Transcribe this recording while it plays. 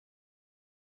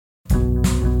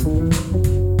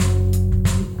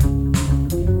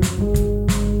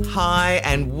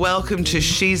and welcome to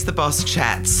She's the Boss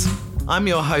Chats. I'm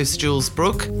your host, Jules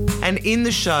Brooke, and in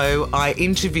the show, I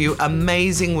interview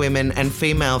amazing women and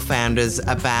female founders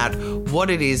about what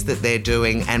it is that they're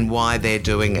doing and why they're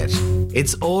doing it.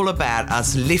 It's all about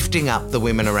us lifting up the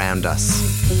women around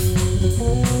us.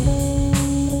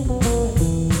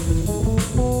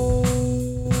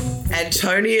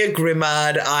 Antonia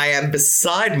Grimard, I am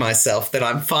beside myself that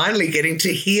I'm finally getting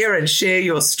to hear and share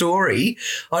your story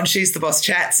on She's the Boss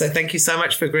Chat. So thank you so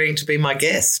much for agreeing to be my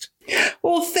guest.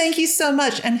 Well, thank you so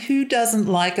much. And who doesn't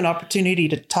like an opportunity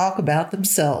to talk about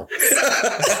themselves?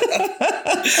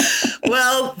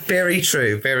 Well, very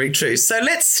true, very true. So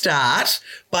let's start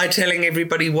by telling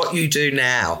everybody what you do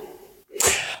now.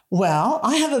 Well,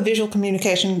 I have a visual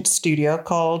communication studio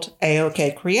called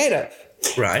AOK Creative.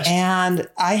 Right. And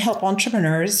I help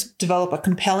entrepreneurs develop a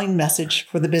compelling message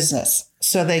for the business.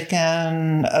 So they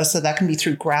can, so that can be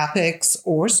through graphics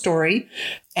or story,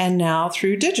 and now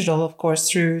through digital, of course,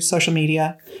 through social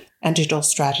media and digital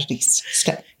strategies.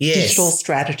 Digital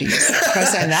strategies. Try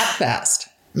saying that fast.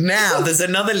 Now, there's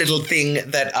another little thing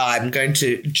that I'm going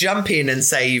to jump in and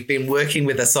say you've been working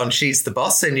with us on She's the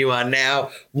Boss, and you are now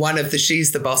one of the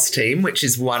She's the Boss team, which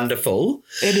is wonderful.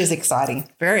 It is exciting.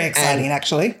 Very exciting,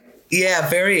 actually. Yeah,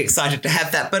 very excited to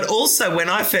have that. But also, when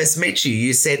I first met you,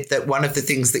 you said that one of the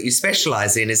things that you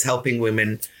specialise in is helping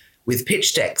women with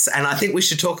pitch decks. And I think we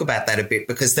should talk about that a bit,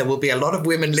 because there will be a lot of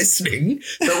women listening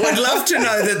that would love to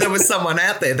know that there was someone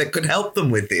out there that could help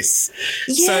them with this.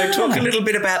 Yeah. So talk a little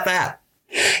bit about that.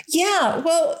 Yeah,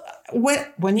 well,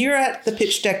 when you're at the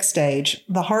pitch deck stage,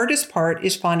 the hardest part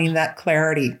is finding that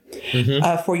clarity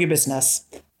for your business.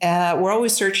 We're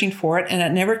always searching for it, and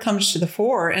it never comes to the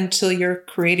fore until you're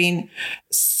creating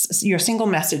your single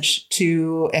message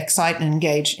to excite and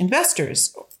engage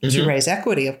investors, to raise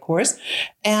equity, of course.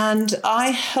 And I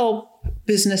help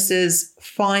businesses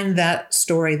find that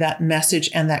story, that message,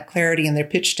 and that clarity in their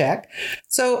pitch deck.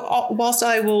 So whilst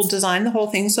I will design the whole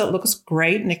thing so it looks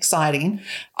great and exciting,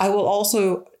 I will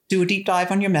also do a deep dive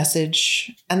on your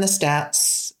message and the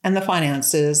stats and the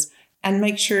finances and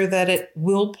make sure that it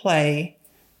will play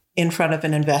in front of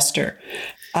an investor.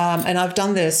 And I've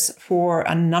done this for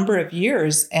a number of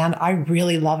years, and I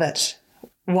really love it.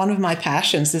 One of my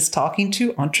passions is talking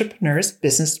to entrepreneurs,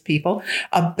 business people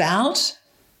about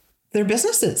their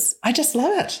businesses. I just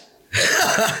love it.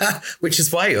 Which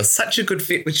is why you're such a good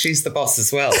fit with She's the Boss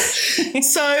as well.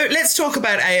 So let's talk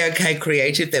about AOK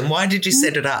Creative then. Why did you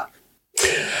set it up?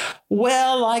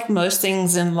 Well, like most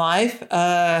things in life,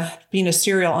 being a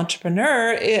serial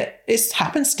entrepreneur, it's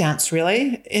happenstance,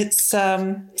 really.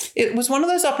 It was one of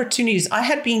those opportunities. I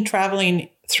had been traveling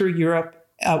through Europe,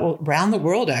 around the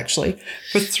world, actually,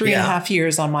 for 3.5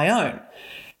 years on my own.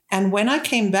 And when I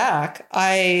came back,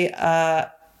 I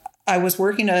was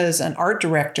working as an art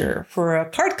director for a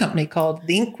card company called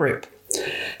the Ink Group.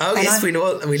 Oh, and yes, we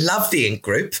know. We love the Ink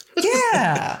Group.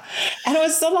 Yeah. And it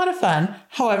was a lot of fun.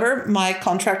 However, my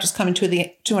contract was coming to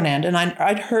an end, and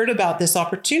I'd heard about this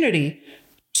opportunity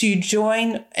to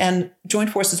join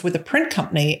forces with a print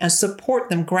company and support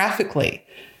them graphically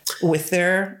with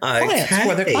their clients,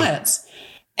 for their clients.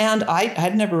 And I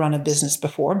had never run a business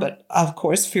before, but of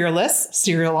course, fearless,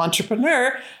 serial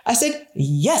entrepreneur, I said,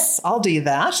 yes, I'll do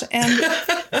that.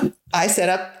 And I set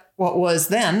up what was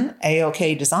then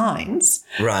AOK Designs,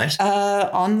 right,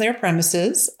 on their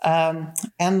premises.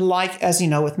 And like, as you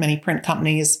know, with many print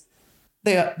companies,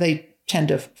 they tend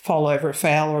to fall over,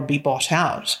 fail, or be bought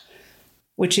out,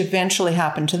 which eventually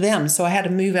happened to them. So I had to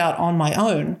move out on my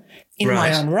own, in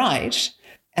my own right,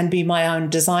 and be my own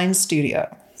design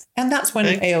studio. And that's when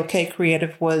AOK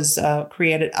Creative was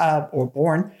created or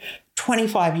born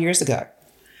 25 years ago.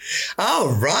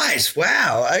 Oh, right.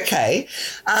 Wow. Okay.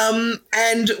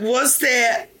 And was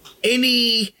there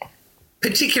any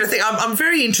particular thing? I'm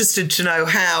very interested to know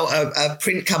how a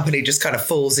print company just kind of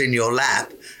falls in your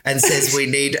lap and says, we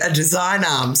need a design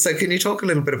arm. So can you talk a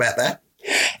little bit about that?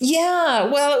 Yeah,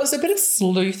 well, it was a bit of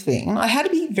sleuthing. I had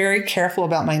to be very careful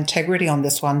about my integrity on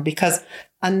this one because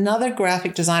another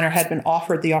graphic designer had been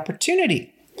offered the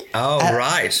opportunity. Oh,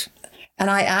 right. And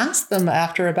I asked them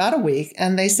after about a week,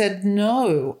 and they said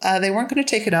no, they weren't going to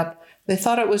take it up. They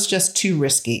thought it was just too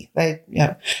risky. At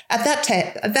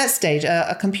that stage,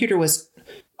 a computer was,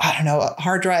 a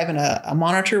hard drive and a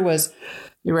monitor was,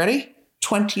 you ready?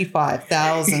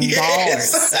 $25,000.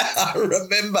 Yes, I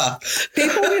remember.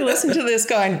 People will listen to this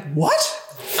going, what?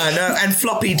 I know, and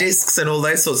floppy disks and all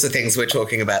those sorts of things. We're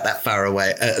talking about that far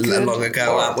away, long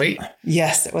ago, aren't we?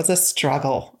 Yes, it was a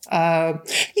struggle. And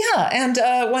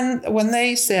when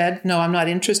they said, no, I'm not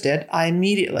interested, I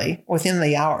immediately, within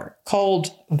the hour,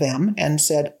 called them and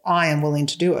said, I am willing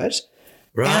to do it.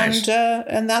 Right.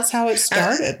 And that's how it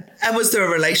started. And was there a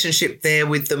relationship there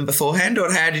with them beforehand,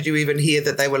 or how did you even hear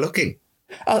that they were looking?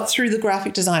 Through the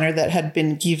graphic designer that had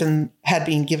been given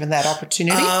that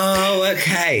opportunity. Oh,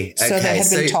 okay. So they had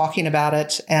been talking about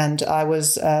it, and I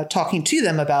was talking to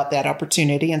them about that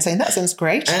opportunity and saying, that sounds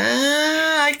great.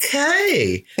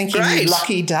 Okay. Thinking, great. You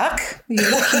lucky duck.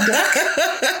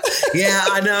 Yeah,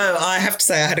 I know. I have to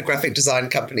say I had a graphic design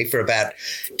company for about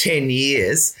 10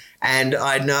 years. And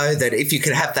I know that if you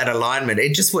can have that alignment,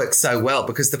 it just works so well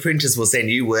because the printers will send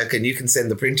you work and you can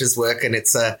send the printers work, and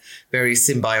it's a very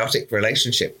symbiotic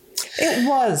relationship. It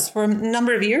was for a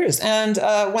number of years. And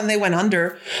when they went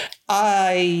under,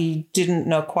 I didn't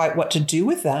know quite what to do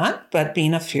with that. But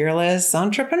being a fearless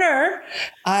entrepreneur,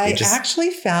 I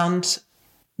actually found,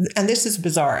 and this is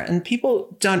bizarre, and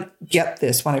people don't get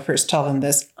this when I first tell them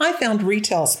this, I found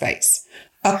retail space,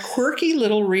 a quirky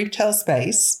little retail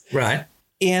space. Right.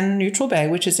 In Neutral Bay,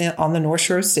 which is on the North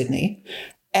Shore of Sydney,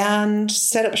 and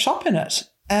set up shop in it.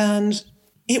 And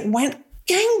it went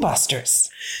gangbusters.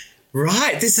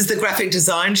 Right. This is the graphic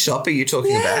design shop are you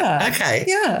talking about? Okay.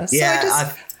 Yeah.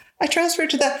 So I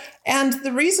transferred to that. And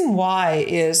the reason why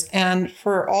is, and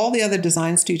for all the other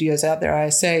design studios out there, I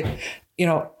say,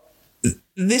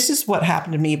 this is what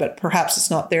happened to me, but perhaps it's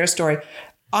not their story.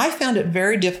 I found it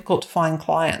very difficult to find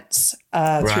clients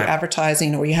through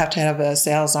advertising, or you have to have a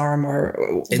sales arm or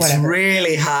whatever. It's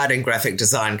really hard in graphic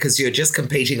design because you're just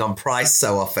competing on price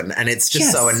so often, and it's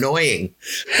just so annoying.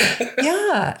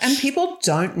 Yeah. And people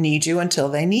don't need you until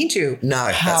they need you. No,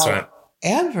 that's right.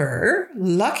 However,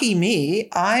 lucky me,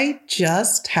 I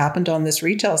just happened on this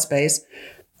retail space,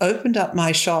 opened up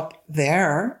my shop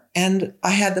there, and I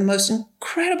had the most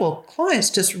incredible clients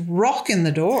just rocking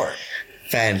the door.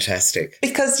 Fantastic.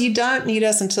 Because you don't need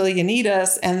us until you need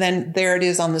us. And then there it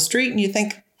is on the street. And you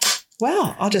think,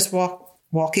 well, I'll just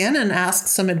walk in and ask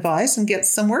some advice and get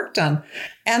some work done.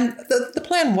 And the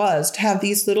plan was to have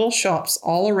these little shops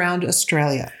all around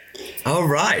Australia. Oh,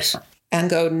 right. And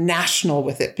go national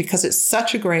with it because it's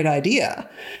such a great idea.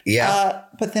 Yeah.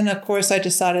 But then, of course, I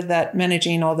decided that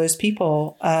managing all those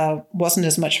people wasn't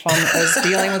as much fun as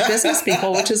dealing with business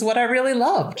people, which is what I really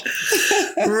loved.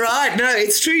 Right. No,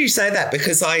 it's true you say that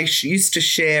because I used to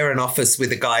share an office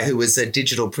with a guy who was a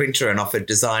digital printer and offered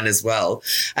design as well.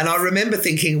 And I remember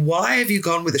thinking, why have you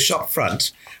gone with a shop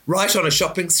front right on a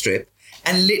shopping strip?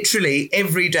 And literally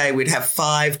every day we'd have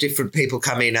 5 different people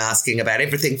come in asking about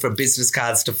everything from business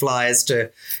cards to flyers to,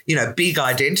 big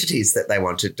identities that they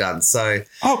wanted done. So,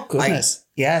 oh, goodness.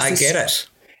 Yes. I get it.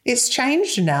 It's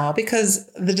changed now because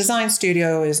the design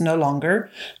studio is no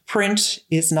longer. Print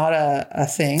is not a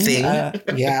thing.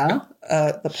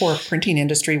 The poor printing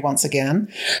industry once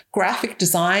again. Graphic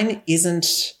design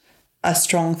isn't a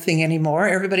strong thing anymore.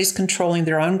 Everybody's controlling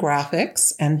their own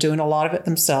graphics and doing a lot of it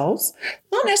themselves.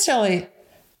 Not necessarily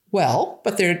well,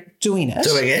 but they're doing it.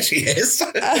 Doing it, yes.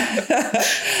 I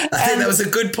think that was a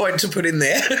good point to put in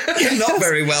there. Not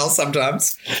very well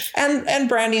sometimes. And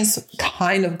branding's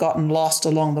kind of gotten lost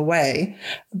along the way.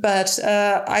 But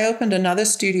I opened another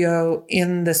studio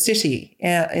in the city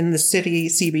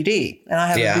CBD, and I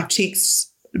have a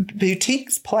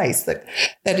boutiques place that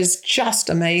is just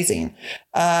amazing.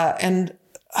 And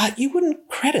you wouldn't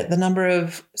credit the number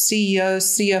of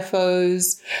CEOs,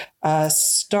 CFOs,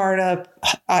 startup.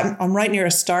 I'm right near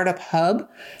a startup hub.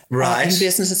 Right. And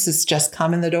businesses just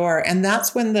come in the door. And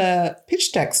that's when the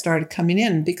pitch deck started coming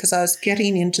in because I was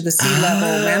getting into the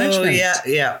C-level management.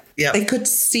 Yeah. They could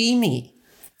see me.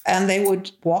 And they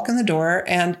would walk in the door.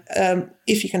 And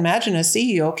if you can imagine, a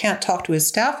CEO can't talk to his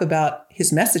staff about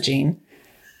his messaging.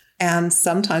 And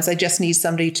sometimes I just need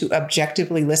somebody to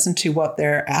objectively listen to what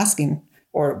they're asking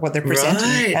or what they're presenting.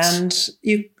 Right. And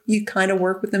you kind of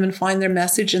work with them and find their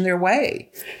message in their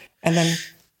way. And then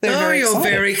they're very excited.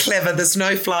 You're very clever. There's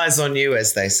no flies on you,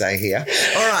 as they say here.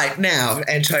 All right. Now,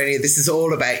 Antonia, this is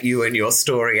all about you and your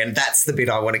story, and that's the bit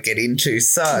I want to get into.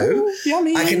 So ooh,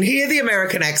 yummy. I can hear the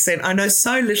American accent. I know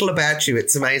so little about you.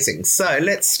 It's amazing. So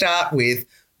let's start with,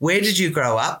 where did you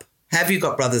grow up? Have you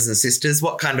got brothers and sisters?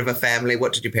 What kind of a family?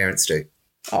 What did your parents do?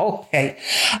 Okay.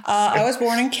 I was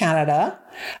born in Canada.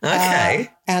 Okay.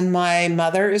 And my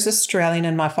mother is Australian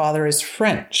and my father is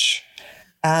French.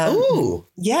 Ooh.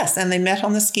 Yes, and they met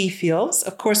on the ski fields.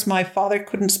 Of course, my father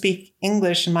couldn't speak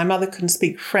English and my mother couldn't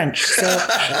speak French. So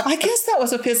I guess that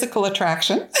was a physical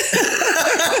attraction.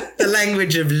 The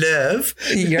language of love.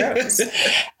 Yes.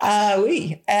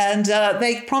 Oui. And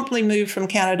they promptly moved from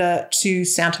Canada to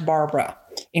Santa Barbara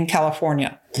in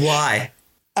California. Why?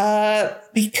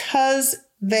 Because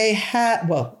they had,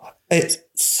 it's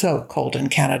so cold in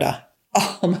Canada.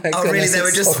 Oh my goodness. Oh, really? They were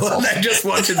it's so cold. they just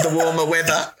wanted the warmer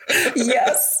weather.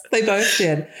 Yes, they both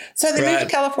did. So they moved to Right.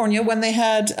 California when they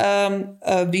had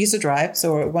a visa drive.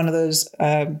 So one of those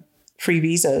free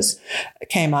visas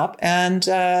came up, and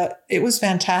it was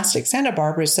fantastic. Santa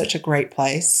Barbara is such a great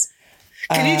place.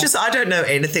 Can you just, I don't know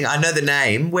anything. I know the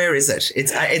name. Where is it?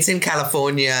 It's in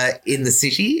California, in the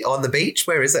city, on the beach.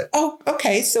 Where is it? Oh,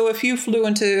 okay. So if you flew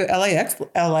into LA,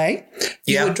 you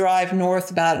Yeah. would drive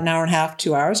north about an hour and a half,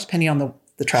 2 hours, depending on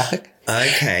the traffic.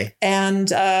 Okay. And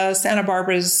Santa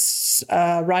Barbara's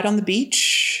right on the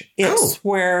beach. It's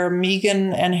where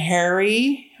Meghan and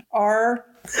Harry are.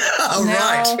 Oh,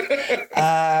 now.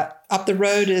 right. Up the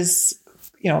road is,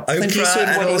 Clint Oprah Eastwood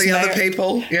and when all he's the other mayor.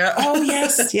 people. Yeah. Oh,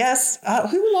 yes.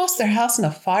 Who lost their house in a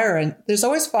fire? And there's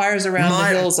always fires around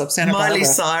the hills of Santa Barbara. Miley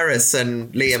Cyrus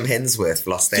and Liam Hemsworth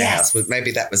lost their Yes. house. Maybe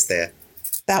that was there.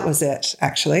 That was it,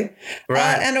 actually.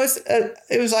 Right. And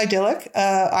it was idyllic.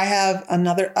 I have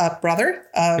another brother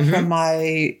from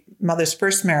my mother's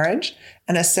first marriage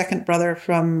and a second brother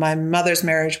from my mother's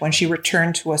marriage when she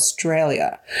returned to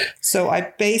Australia. So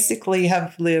I basically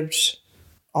have lived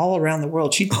all around the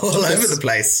world. She All took over us- the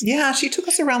place. Yeah, she took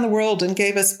us around the world and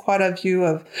gave us quite a view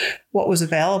of what was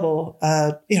available,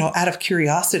 out of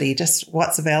curiosity, just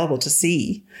what's available to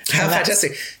see. How And that's-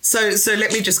 fantastic. So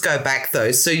let me just go back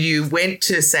though. So you went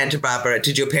to Santa Barbara.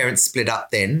 Did your parents split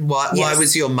up then? Why Yes.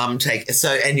 was your mum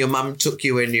and your mum took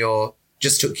you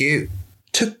took you?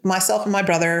 Took myself and my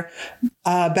brother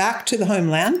back to the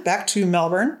homeland, back to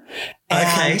Melbourne.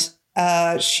 Okay.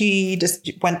 And she just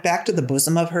went back to the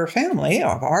bosom of her family,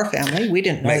 of our family. We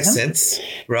didn't know Makes them. sense.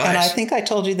 Right. And I think I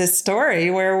told you this story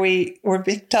where we were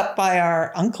picked up by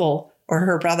our uncle or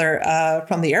her brother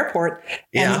from the airport.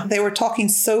 Yeah. And they were talking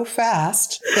so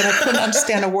fast that I couldn't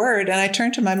understand a word. And I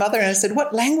turned to my mother and I said,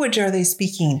 "What language are they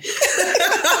speaking?"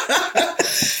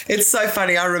 It's so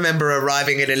funny. I remember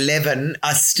arriving at 11.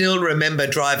 I still remember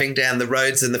driving down the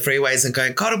roads and the freeways and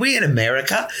going, God, are we in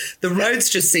America? The roads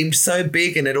just seemed so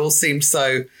big and it all seemed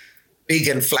so big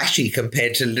and flashy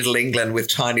compared to little England with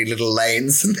tiny little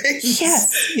lanes and things.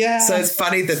 Yes. Yeah. So it's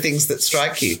funny the things that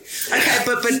strike you. Okay,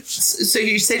 but so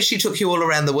you said she took you all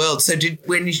around the world. So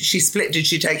when she split, did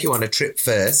she take you on a trip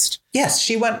first? Yes,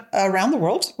 she went around the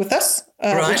world with us,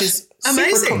 Right. which is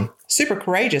Amazing. super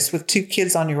courageous with 2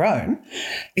 kids on your own.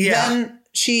 Yeah. Then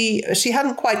she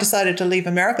hadn't quite decided to leave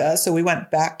America, so we went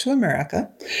back to America.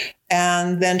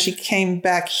 And then she came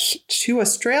back to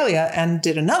Australia and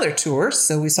did another tour,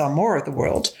 so we saw more of the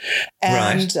world.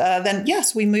 And then,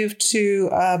 yes, we moved to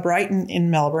Brighton in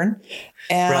Melbourne.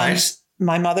 And Right.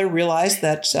 my mother realized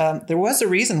that there was a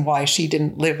reason why she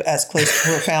didn't live as close to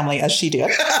her family as she did.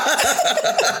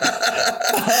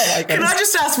 Oh, my Can goodness. I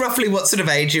just ask roughly what sort of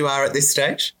age you are at this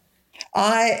stage?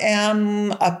 I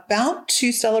am about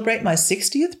to celebrate my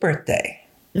 60th birthday.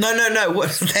 No.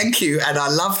 Thank you. And I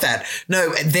love that.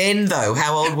 No, then though,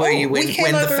 how old were you we came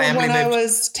when the over family when I moved?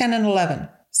 was 10 and 11.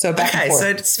 So back Okay, and forth. so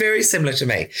it's very similar to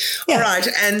me. Yeah. All right.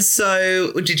 And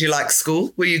so did you like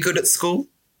school? Were you good at school?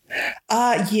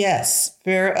 Yes,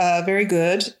 very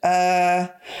good. I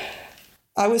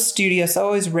was studious. I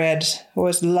always read.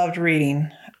 Always loved reading.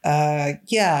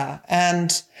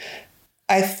 And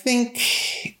I think,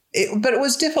 but it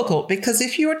was difficult because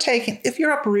if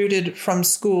you're uprooted from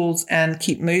schools and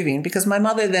keep moving, because my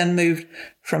mother then moved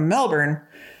from Melbourne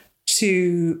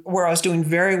to where I was doing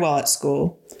very well at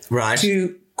school, Right.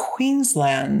 to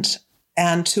Queensland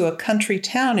and to a country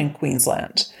town in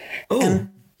Queensland. Oh, And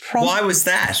why was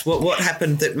that? What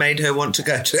happened that made her want to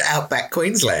go to outback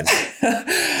Queensland?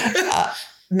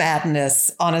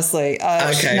 Madness, honestly.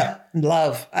 Okay.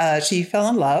 Love. She fell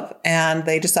in love and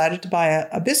they decided to buy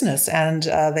a business and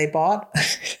they bought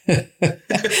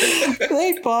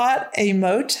a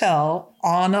motel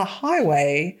on a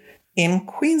highway in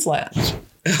Queensland.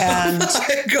 And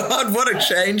My God, what a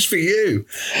change for you.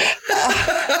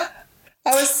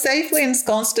 I was safely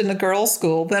ensconced in a girls'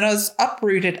 school. Then I was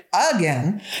uprooted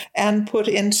again and put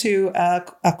into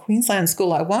a Queensland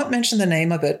school. I won't mention the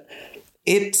name of it.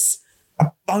 It's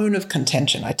a bone of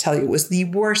contention, I tell you. It was the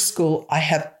worst school I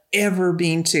have ever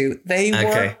been to. They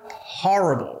were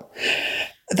horrible.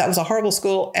 That was a horrible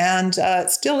school, and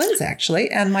it still is, actually.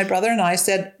 And my brother and I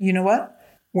said, you know what?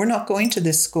 We're not going to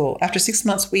this school. After 6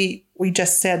 months, we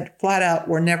just said flat out,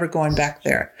 we're never going back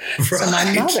there. Right. So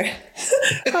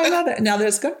my mother, now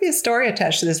there's going to be a story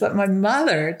attached to this, but my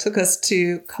mother took us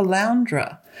to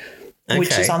Caloundra,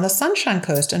 which is on the Sunshine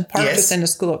Coast, and parked us in a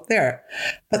school up there.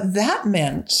 But that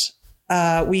meant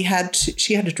she had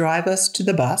to drive us to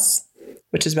the bus,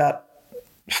 which is about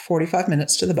 45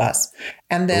 minutes to the bus,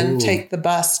 and then take the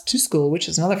bus to school, which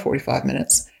is another 45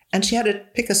 minutes. And she had to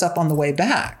pick us up on the way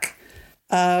back.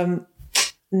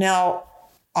 Now,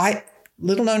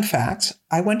 little known fact,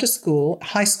 I went to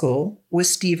high school with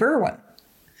Steve Irwin.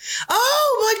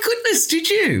 Oh, my goodness, did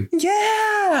you?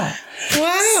 Yeah.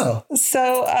 Wow.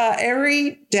 So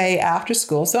every day after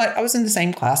school, so I was in the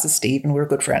same class as Steve and we were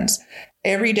good friends.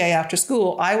 Every day after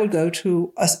school, I would go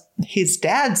to his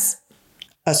dad's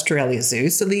Australia Zoo,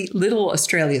 so the little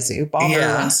Australia Zoo, Bob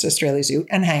Irwin's Australia Zoo,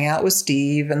 and hang out with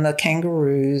Steve and the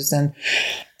kangaroos and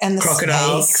the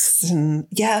crocodiles. Snakes and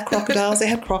crocodiles. They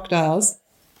had crocodiles.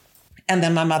 And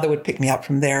then my mother would pick me up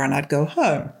from there and I'd go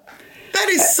home. That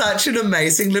is such an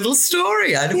amazing little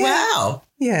story. Wow.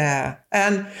 Yeah.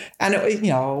 And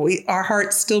our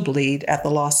hearts still bleed at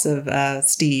the loss of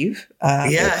Steve.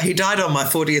 He died on my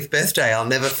 40th birthday. I'll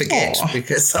never forget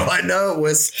because I know it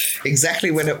was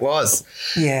exactly when it was.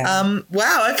 Yeah.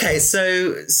 Wow. Okay.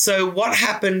 So what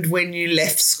happened when you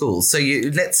left school? So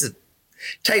let's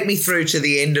take me through to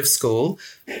the end of school.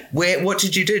 What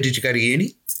did you do? Did you go to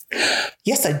uni?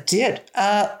 Yes, I did.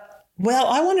 Well,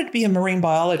 I wanted to be a marine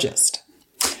biologist.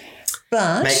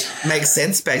 But makes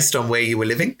sense based on where you were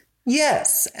living.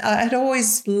 Yes, I'd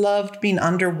always loved being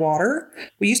underwater.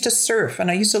 We used to surf,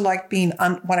 and I used to like being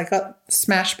when I got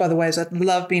smashed by the waves. I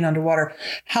loved being underwater.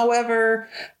 However,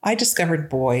 I discovered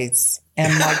boys,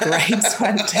 and my grades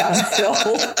went downhill.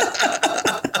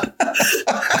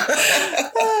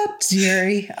 Oh,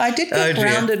 dearie. I did get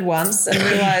grounded once and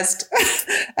realized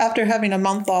after having a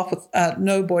month off with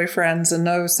no boyfriends and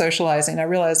no socializing, I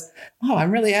realized,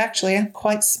 I'm really actually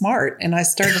quite smart. And I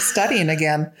started studying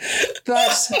again.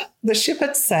 But the ship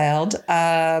had sailed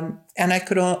and I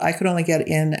could only get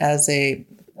in as I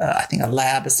think a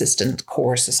lab assistant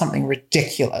course or something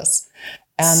ridiculous.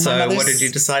 And so what did you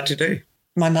decide to do?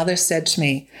 My mother said to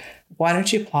me, why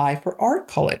don't you apply for art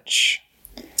college?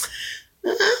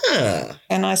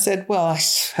 And I said, well, I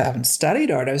haven't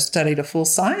studied art. I've studied a full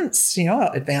science,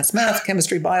 advanced math,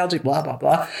 chemistry, biology, blah, blah,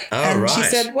 blah. She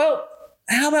said, well,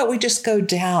 how about we just go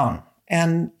down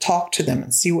and talk to them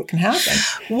and see what can happen?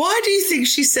 Why do you think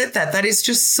she said that? That is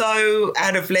just so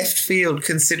out of left field,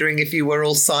 considering if you were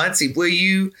all sciencey. Were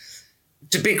you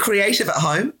to be creative at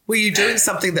home? Were you doing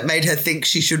something that made her think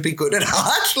she should be good at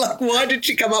art? Like, why did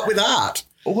she come up with art?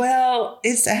 Well,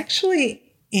 it's actually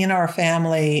in our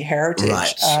family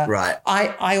heritage. Right.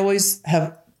 I always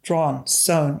have drawn,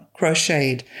 sewn,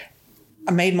 crocheted.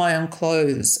 I made my own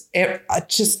clothes.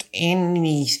 Just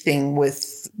anything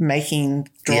with making,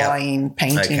 drawing,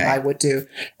 painting, I would do.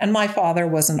 And my father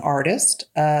was an artist.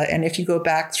 And if you go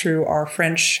back through our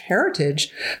French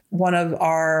heritage, one of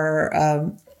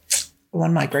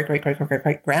my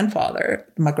great-great-great-great-great-grandfather,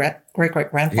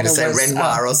 You was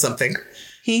Renoir or something.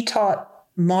 He taught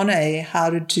Monet how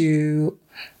to do.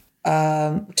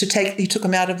 He took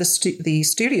him out of the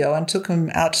studio and took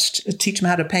him out to teach him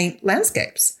how to paint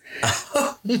landscapes.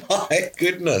 Oh my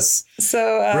goodness!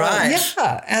 So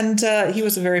and he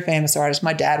was a very famous artist.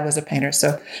 My dad was a painter,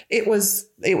 so it was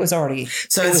already.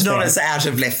 So it's not as out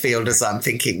of left field as I'm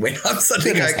thinking when I'm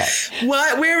suddenly going.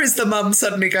 Where is the mum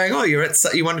suddenly going? Oh,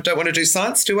 don't want to do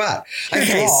science, do art.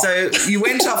 Okay, so you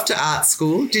went off to art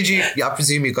school. Did you? I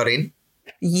presume you got in.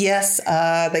 Yes,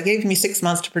 they gave me 6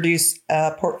 months to produce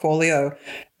a portfolio,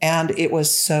 and it was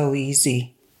so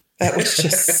easy. It was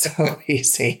just so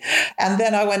easy. And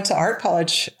then I went to art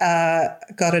college,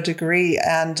 got a degree,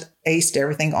 and aced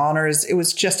everything, honors. It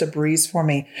was just a breeze for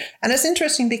me. And it's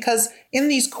interesting because in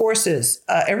these courses,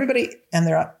 everybody and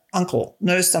their uncle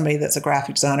knows somebody that's a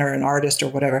graphic designer, an artist, or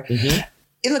whatever. Mm-hmm.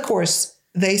 In the course,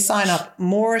 they sign up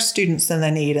more students than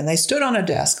they need. And they stood on a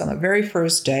desk on the very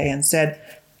first day and said,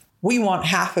 we want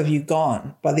half of you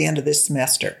gone by the end of this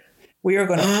semester. We are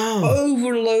going to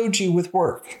overload you with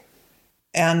work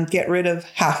and get rid of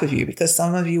half of you because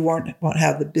some of you won't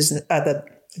have the business,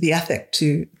 the ethic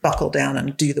to buckle down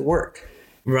and do the work.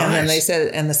 Right. And then they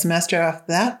said, and the semester after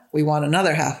that, we want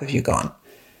another half of you gone.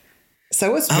 So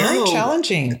it was very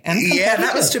challenging and competitive. Yeah,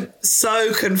 that was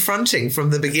so confronting from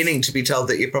the beginning to be told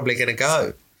that you're probably going to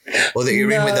go or that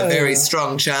you're in with a very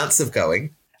strong chance of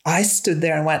going. I stood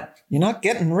there and went, you're not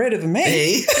getting rid of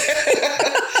me.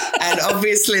 And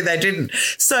obviously they didn't.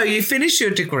 So you finish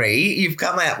your degree, you've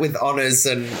come out with honours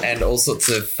and all sorts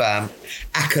of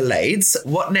accolades.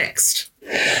 What next?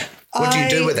 What do you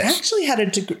do with it? I actually had a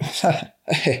degree.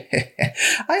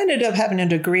 I ended up having a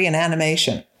degree in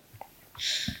animation.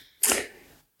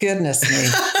 Goodness me.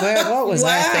 What was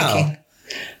I thinking?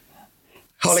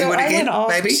 Hollywood again,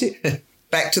 maybe?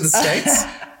 Back to the States?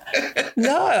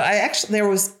 No, there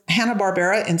was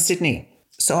Hanna-Barbera in Sydney.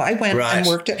 So I went and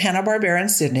worked at Hanna-Barbera in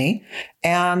Sydney.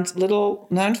 And little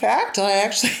known fact, I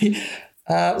actually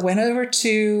went over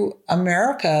to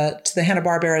America to the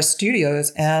Hanna-Barbera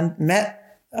studios and met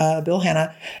Bill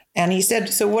Hanna, and he said,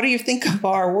 "So what do you think of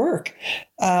our work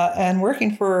and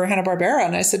working for Hanna-Barbera?"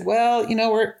 And I said, "Well,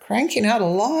 we're cranking out a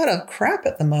lot of crap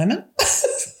at the moment."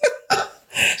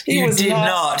 You did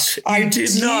not. I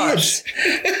did not.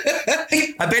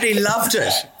 I bet he loved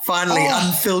it. Finally,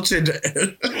 unfiltered.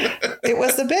 It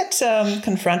was a bit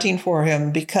confronting for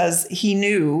him because he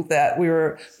knew that we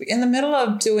were in the middle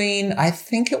of doing, I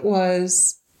think it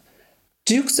was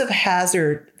Dukes of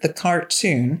Hazzard, the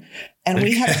cartoon, and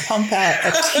we had to pump out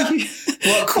a TV.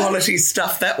 What quality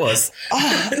stuff that was!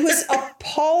 It was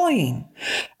appalling,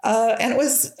 and it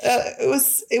was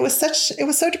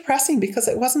so depressing because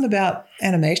it wasn't about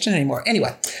animation anymore.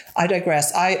 Anyway, I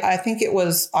digress. I think I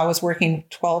was working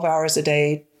 12 hours a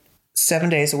day, 7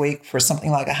 days a week for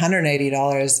something like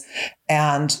 $180,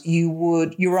 and you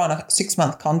were on a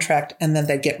 6-month contract, and then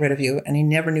they'd get rid of you, and you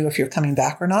never knew if you're coming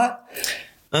back or not.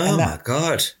 Oh my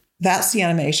God. That's the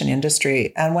animation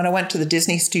industry. And when I went to the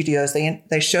Disney studios,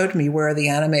 they showed me where the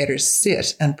animators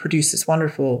sit and produce this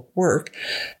wonderful work.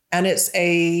 And it's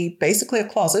basically a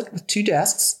closet with 2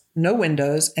 desks, no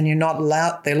windows, and you're not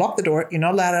allowed, they lock the door, you're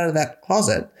not allowed out of that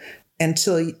closet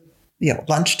until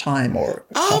lunchtime or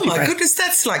oh my goodness,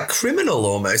 that's like criminal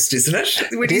almost, isn't it?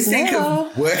 When you think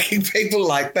of working people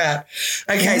like that.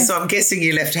 Okay, so I'm guessing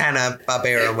you left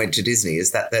Hanna-Barbera and went to Disney.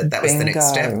 Is that was the next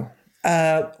step?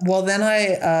 Well, then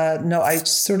I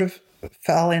sort of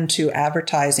fell into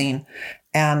advertising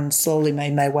and slowly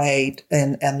made my way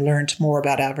and learned more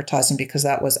about advertising because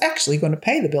that was actually going to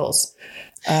pay the bills.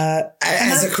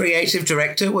 As a creative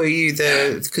director, were you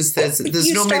because there's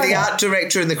normally the art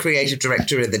director and the creative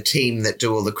director are the team that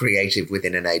do all the creative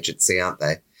within an agency, aren't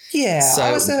they? Yeah, so,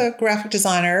 I was a graphic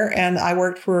designer and I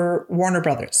worked for Warner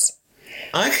Brothers.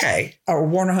 Okay. Or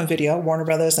Warner Home Video, Warner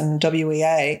Brothers and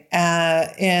WEA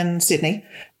in Sydney,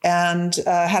 and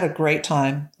had a great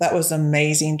time. That was an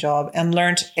amazing job and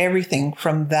learned everything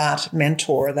from that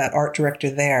mentor, that art director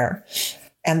there.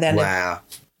 And then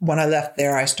when I left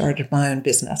there, I started my own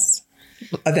business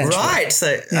eventually. Right.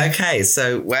 So, okay.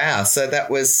 So, wow. So that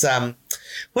was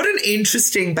what an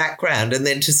interesting background. And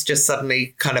then just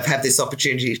suddenly kind of have this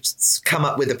opportunity to come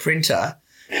up with a printer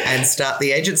and start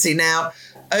the agency. Now,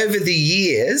 over the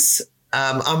years,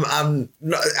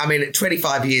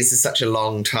 25 years is such a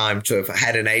long time to have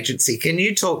had an agency. Can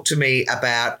you talk to me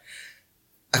about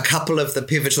a couple of the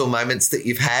pivotal moments that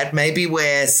you've had, maybe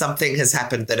where something has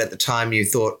happened that at the time you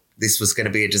thought this was going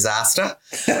to be a disaster or,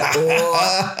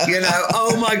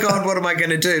 oh my God, what am I going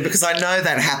to do? Because I know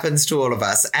that happens to all of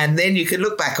us. And then you can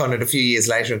look back on it a few years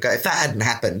later and go, if that hadn't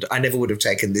happened, I never would have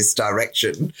taken this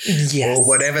direction or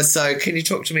whatever. So can you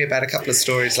talk to me about a couple of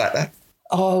stories like that?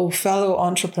 Oh, fellow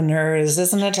entrepreneurs,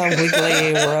 isn't it a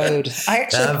wiggly road? I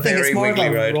actually think it's more of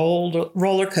a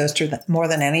roller coaster more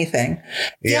than anything.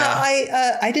 Yeah,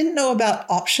 I didn't know about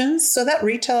options. So that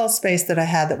retail space that I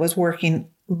had that was working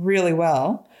really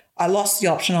well, I lost the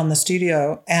option on the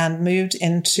studio and moved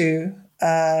into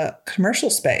commercial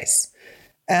space.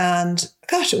 And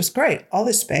gosh, it was great, all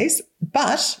this space.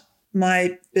 But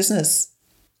my business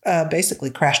basically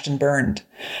crashed and burned.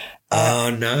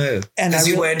 Oh no! Because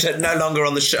you weren't no longer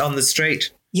on the street.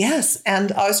 Yes,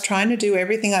 and I was trying to do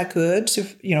everything I could to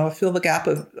fill the gap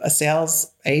of a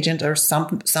sales agent or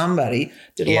somebody.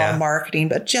 Did a lot of marketing,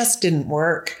 but just didn't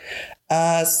work.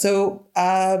 So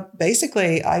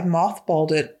basically, I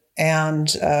mothballed it and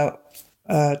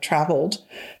traveled.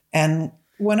 And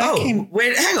when I came,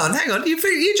 wait, hang on.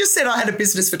 You just said I had a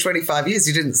business for 25 years.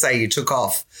 You didn't say you took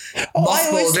off.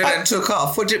 Mothballed it and took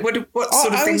off. What sort of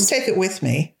things? I always take it with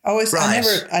me.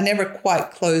 I never quite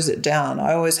close it down.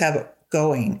 I always have it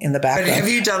going in the background. But have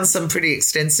you done some pretty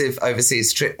extensive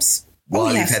overseas trips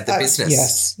while you've had the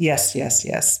business? Yes.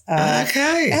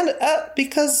 Okay. And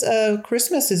because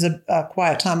Christmas is a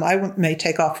quiet time, I may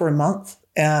take off for a month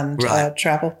and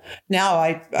travel. Now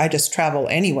I just travel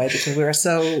anyway because we're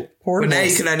so portable. Well, now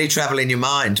you can only travel in your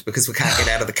mind because we can't get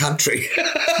out of the country.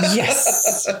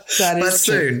 Yes, that is but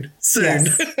soon.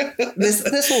 Yes.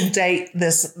 This will date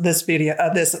this video,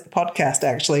 this podcast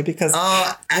actually, because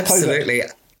absolutely.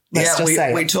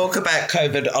 COVID. We talk about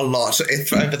COVID a lot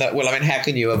over that. Well, I mean, how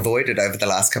can you avoid it over the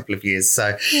last couple of years?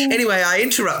 So anyway, I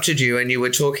interrupted you and you were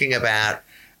talking about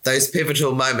those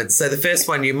pivotal moments. So the first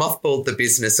one, you mothballed the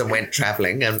business and went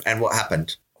traveling, and what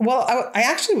happened? Well, I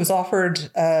actually was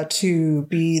offered to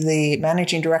be the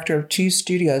managing director of 2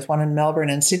 studios, one in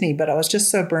Melbourne and Sydney, but I was just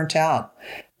so burnt out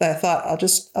that I thought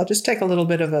I'll just take a little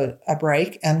bit of a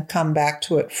break and come back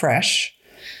to it fresh.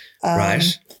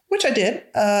 Right. Which I did.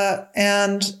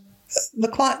 And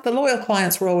the loyal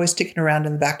clients were always sticking around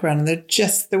in the background, and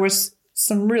there was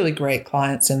some really great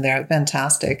clients in there,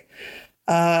 fantastic.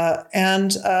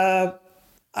 And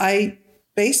I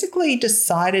basically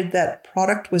decided that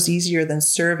product was easier than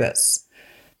service.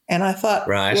 And I thought,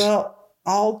 well,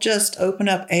 I'll just open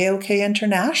up AOK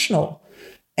International.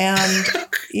 And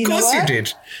you know what? Of course you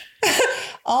did.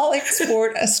 I'll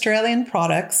export Australian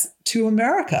products to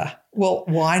America. Well,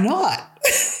 why not?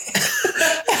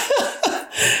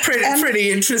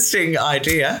 Pretty interesting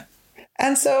idea.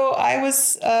 And so I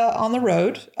was on the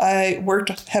road. I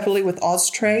worked heavily with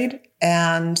Austrade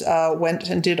and went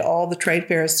and did all the trade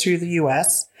fairs through the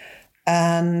US.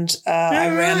 And I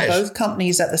ran both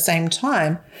companies at the same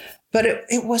time. But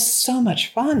it was so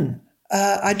much fun.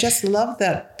 I just loved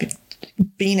that,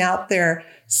 being out there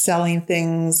selling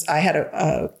things. I had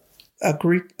a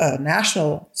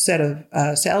national set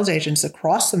of sales agents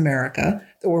across America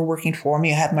that were working for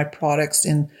me. I had my products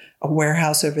in a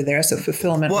warehouse over there, so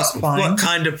fulfillment was fine. What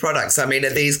kind of products? I mean,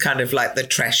 are these kind of like the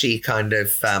trashy kind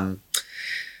of,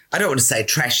 I don't want to say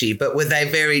trashy, but were they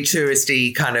very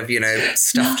touristy kind of,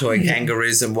 stuffed toy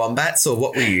kangaroos and wombats, or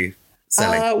what were you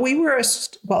selling? We were,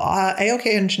 AOK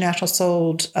International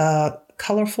sold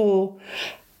colorful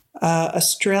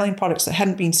Australian products that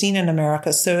hadn't been seen in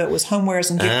America. So it was homewares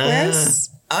and giftwares.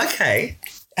 Okay.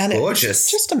 And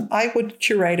gorgeous. I would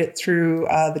curate it through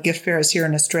the gift fairs here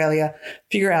in Australia,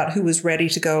 figure out who was ready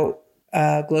to go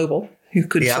global, who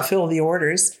could fulfill the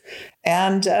orders.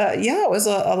 And it was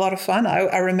a lot of fun.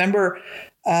 I remember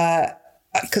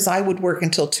because I would work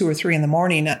until 2 or 3 in the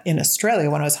morning in Australia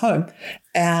when I was home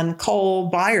and call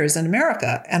buyers in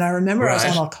America. And I remember I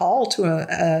was on a call to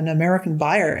an American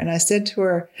buyer, and I said to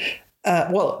her,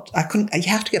 I couldn't, you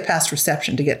have to get past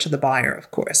reception to get to the buyer, of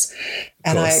course.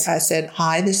 And I said,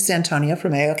 "Hi, this is Antonia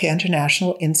from AOK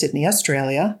International in Sydney,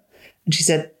 Australia." And she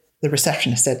said, the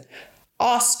receptionist said,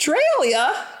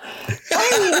 "Australia?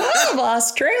 I love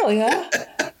Australia."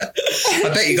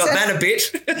 I bet you got that a bit.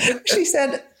 She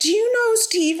said, "Do you know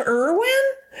Steve Irwin?"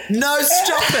 No,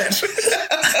 stop it.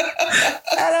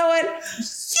 And I went,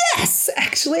 "Yes,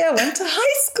 actually, I went to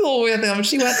high school with him."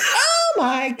 She went, "Oh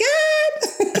my God."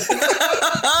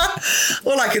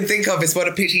 All I can think of is what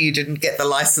a pity you didn't get the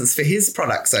license for his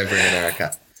products over in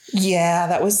America. Yeah,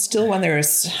 that was still when there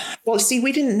was,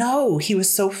 we didn't know he was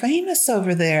so famous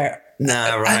over there.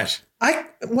 No, right.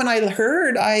 When I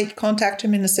heard, I contacted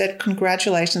him and said,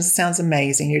 "Congratulations, it sounds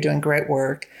amazing. You're doing great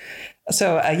work."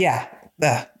 So,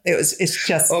 it's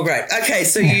just. Oh, great. Okay,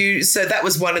 so so that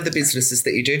was one of the businesses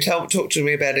that you do. Talk to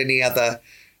me about any other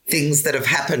things that have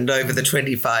happened over the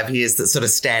 25 years that sort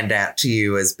of stand out to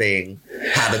you as being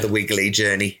part of the Wiggly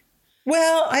journey.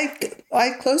 Well, I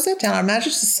closed that down. I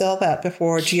managed to sell that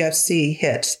before GFC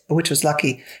hit, which was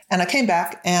lucky. And I came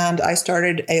back and I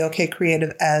started AOK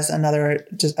Creative as another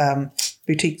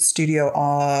boutique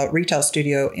studio, retail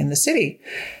studio in the city.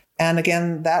 And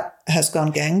again, that has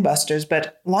gone gangbusters.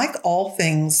 But like all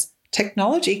things,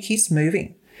 technology keeps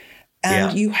moving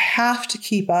and you have to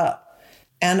keep up.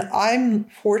 And I'm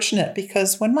fortunate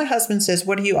because when my husband says,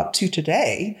 "What are you up to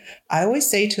today?" I always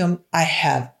say to him, I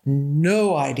have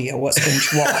no idea what's going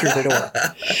to walk through the door.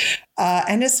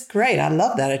 And it's great. I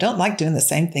love that. I don't like doing the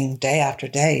same thing day after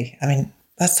day. I mean,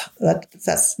 that's not,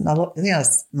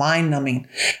 it's mind numbing.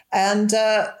 And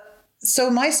so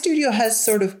my studio has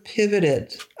sort of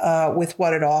pivoted with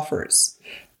what it offers.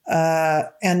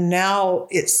 And now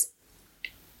it's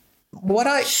what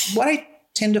I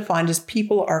tend to find is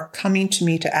people are coming to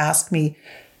me to ask me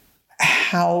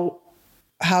how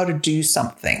to do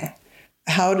something,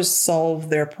 how to solve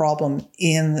their problem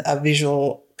in a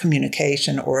visual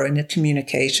communication or in a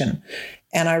communication.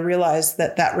 And I realized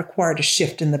that required a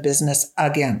shift in the business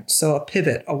again. So a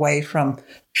pivot away from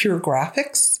pure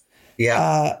graphics.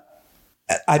 Yeah.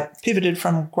 I pivoted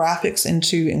from graphics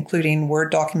into including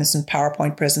Word documents and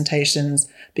PowerPoint presentations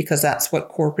because that's what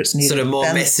corporates needed. Sort of more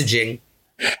messaging.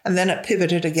 And then it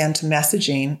pivoted again to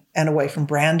messaging and away from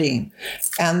branding.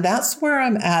 And that's where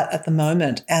I'm at the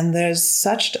moment. And there's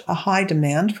such a high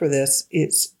demand for this.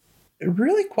 It's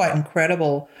really quite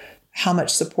incredible how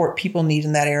much support people need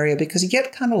in that area because you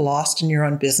get kind of lost in your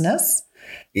own business.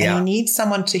 Yeah. And you need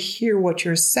someone to hear what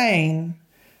you're saying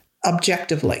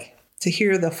objectively, to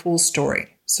hear the full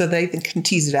story so they can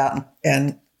tease it out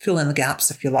and fill in the gaps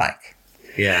if you like.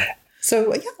 Yeah.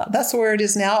 So, that's where it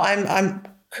is now. I'm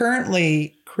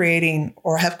currently creating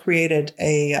or have created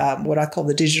a what I call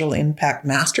the Digital Impact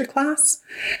Masterclass,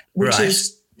 which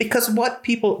is because what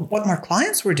my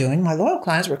clients were doing, my loyal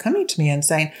clients were coming to me and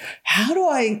saying, "How do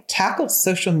I tackle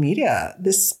social media?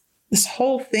 This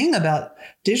whole thing about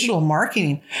digital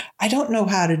marketing, I don't know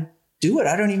how to do it.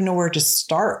 I don't even know where to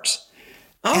start."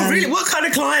 Oh, really? What kind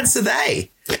of clients are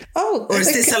they? Oh, or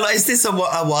is this a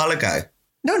while ago?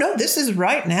 No, this is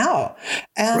right now.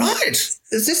 And Right.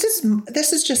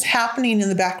 this is just happening in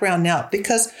the background now,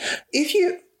 because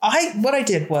what I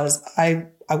did was I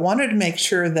wanted to make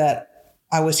sure that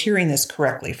I was hearing this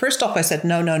correctly. First off, I said,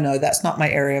 no, that's not my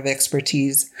area of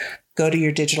expertise. Go to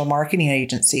your digital marketing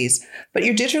agencies. But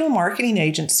your digital marketing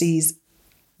agencies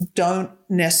don't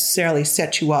necessarily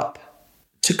set you up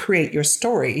to create your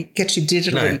story, get you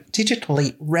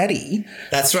digitally ready.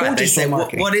 That's right. They say,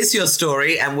 what is your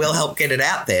story? And we'll help get it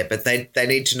out there. But they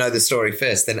need to know the story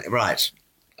first. Then, right.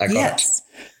 I got it.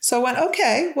 So I went,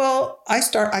 okay, well, I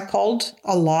called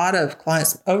a lot of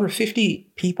clients, over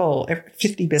 50 people,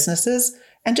 50 businesses,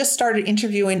 and just started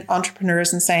interviewing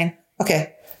entrepreneurs and saying,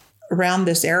 okay, around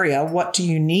this area, what do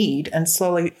you need? And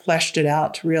slowly fleshed it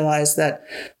out to realize that,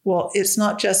 well, it's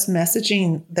not just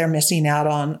messaging they're missing out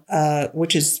on,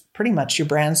 which is pretty much your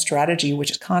brand strategy, which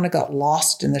has kind of got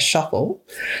lost in the shuffle.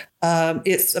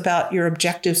 It's about your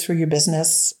objectives for your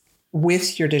business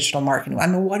with your digital marketing. I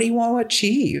mean, what do you want to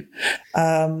achieve?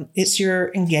 It's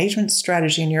your engagement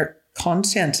strategy and your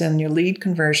content and your lead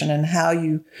conversion and how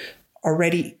you are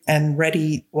ready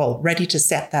to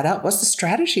set that up. What's the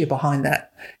strategy behind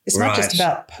that? It's not just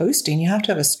about posting. You have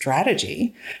to have a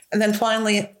strategy. And then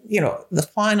finally, the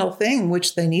final thing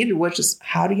which they needed was just,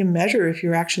 how do you measure if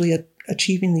you're actually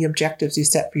achieving the objectives you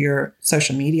set for your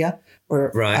social media,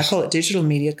 or I call it digital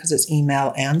media because it's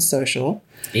email and social.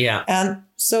 Yeah. And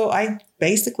so I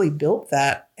basically built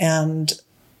that and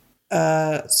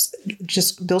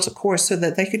just built a course so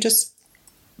that they could just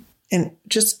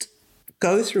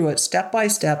go through it step by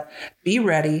step, be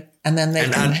ready, and then they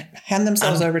can hand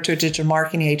themselves over to a digital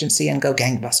marketing agency and go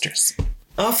gangbusters.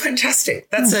 Oh, fantastic.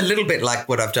 That's a little bit like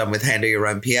what I've done with Handle Your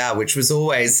Own PR, which was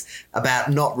always about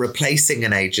not replacing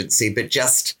an agency, but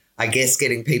just, I guess,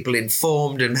 getting people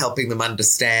informed and helping them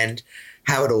understand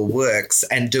how it all works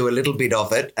and do a little bit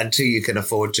of it until you can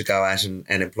afford to go out and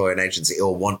employ an agency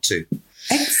or want to.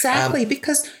 Exactly,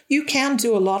 because you can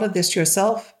do a lot of this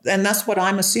yourself, and that's what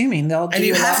I'm assuming they'll do. And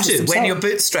you a lot have of to this when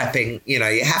themselves. you're bootstrapping.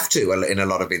 You have to in a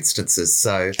lot of instances.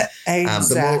 So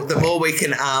Exactly. the more we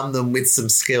can arm them with some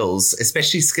skills,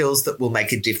 especially skills that will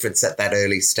make a difference at that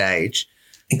early stage,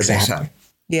 the better.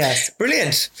 Yes.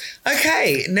 Brilliant.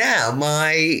 Okay, now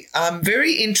I'm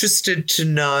very interested to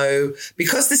know,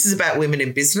 because this is about women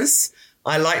in business,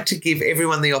 I like to give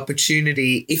everyone the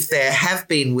opportunity, if there have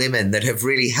been women that have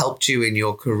really helped you in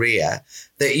your career,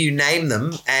 that you name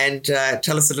them and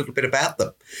tell us a little bit about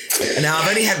them. Now, I've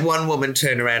only had one woman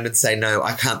turn around and say, no,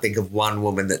 I can't think of one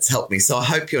woman that's helped me. So I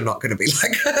hope you're not going to be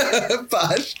like her,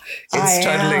 but it's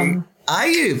totally... Are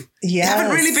you? Yes. You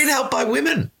haven't really been helped by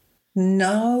women?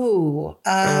 No.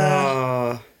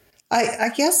 I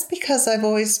guess because I've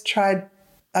always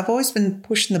been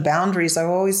pushing the boundaries. I've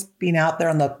always been out there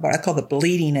on what I call the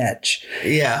bleeding edge.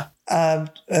 Yeah. Of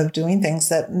doing things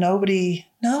that nobody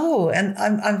know. And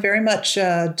I'm very much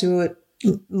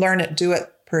learn it, do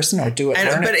it person, or do it.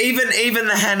 But even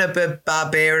the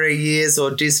Hanna-Barbera years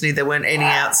or Disney, there weren't any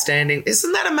outstanding.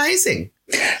 Isn't that amazing?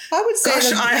 I would say.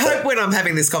 Gosh, I hope when I'm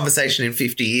having this conversation in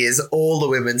 50 years, all the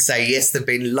women say, yes, there've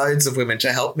been loads of women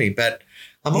to help me. But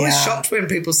I'm always shocked when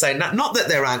people say, not that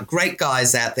there aren't great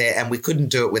guys out there and we couldn't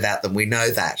do it without them. We know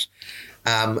that.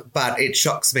 But it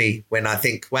shocks me when I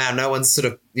think, wow, no one's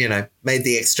sort of, made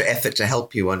the extra effort to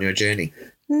help you on your journey.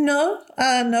 No.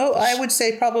 I would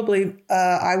say probably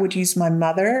I would use my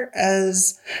mother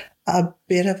as a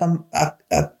bit of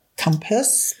a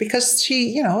compass, because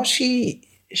she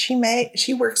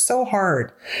worked so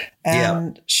hard,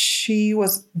 and she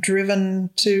was driven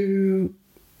to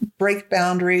break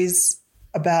boundaries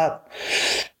about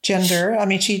gender. I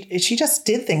mean, she just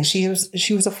did things. She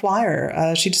was a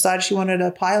flyer. She decided she wanted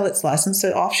a pilot's license,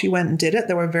 so off she went and did it.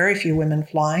 There were very few women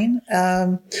flying.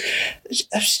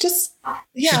 She's just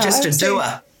a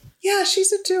doer. Yeah,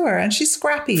 she's a doer, and she's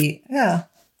scrappy. Yeah.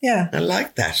 I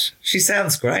like that. She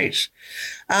sounds great.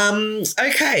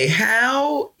 Okay,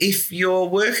 how, if your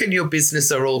work and your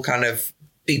business are all kind of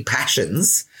big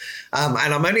passions,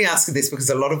 and I'm only asking this because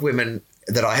a lot of women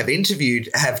that I have interviewed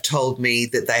have told me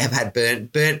that they have had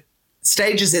burnt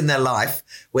stages in their life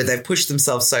where they've pushed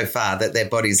themselves so far that their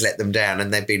bodies let them down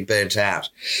and they've been burnt out.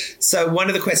 So one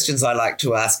of the questions I like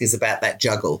to ask is about that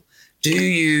juggle. Do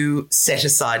you set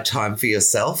aside time for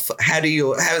yourself? How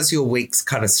is your weeks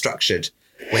kind of structured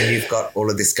when you've got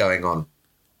all of this going on?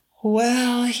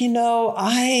 Well,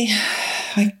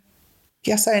 I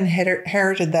guess I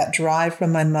inherited that drive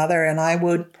from my mother, and I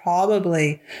would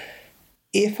probably,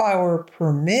 if I were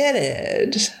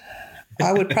permitted,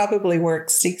 I would probably work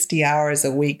 60 hours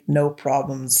a week, no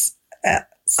problems.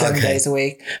 7 days a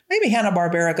week. Maybe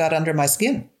Hanna-Barbera got under my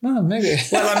skin. Oh, maybe.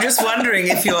 Well, I'm just wondering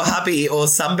if your hubby or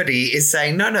somebody is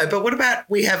saying, no, but what about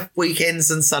we have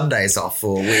weekends and Sundays off,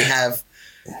 or we have,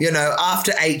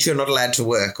 after 8 you're not allowed to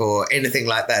work or anything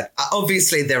like that.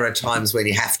 Obviously, there are times when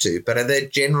you have to, but are there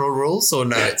general rules or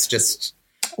no, it's just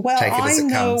take it as it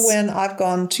know comes? when I've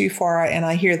gone too far and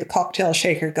I hear the cocktail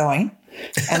shaker going.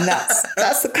 And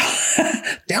that's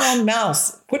the down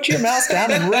mouse. Put your mouse down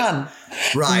and run.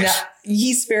 Right. Now,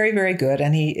 he's very, very good,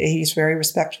 and he's very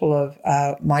respectful of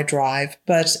my drive.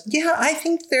 But yeah, I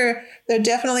think there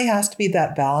definitely has to be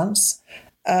that balance.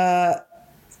 And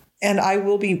I'm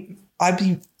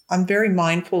very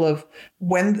mindful of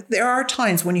when there are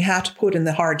times when you have to put in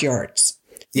the hard yards,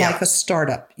 like a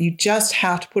startup. You just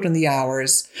have to put in the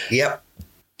hours. Yep.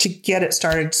 To get it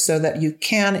started so that you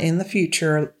can, in the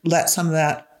future, let some of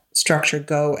that structure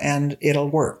go and it'll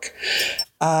work.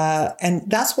 And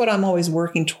that's what I'm always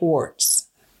working towards.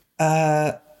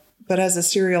 But as a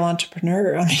serial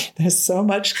entrepreneur, I mean, there's so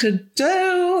much to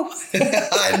do.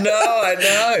 I know.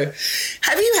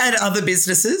 Have you had other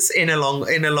businesses in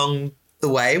along the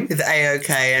way with AOK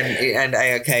and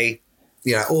AOK,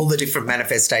 all the different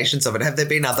manifestations of it? Have there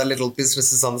been other little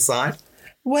businesses on the side?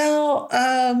 Well,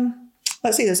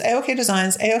 let's see, there's AOK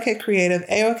Designs, AOK Creative,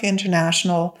 AOK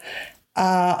International.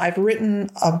 I've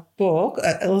written a book,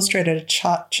 illustrated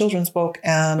children's book,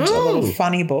 and a little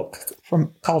funny book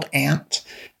called Ant,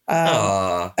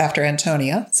 after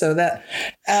Antonia. So that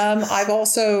I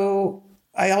also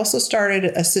started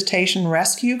a cetacean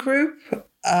rescue group.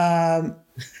 And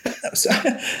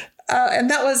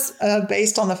that was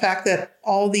based on the fact that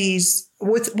all these,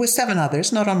 with 7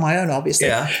 others, not on my own, obviously,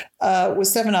 with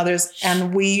 7 others,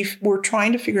 and we were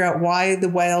trying to figure out why the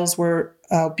whales were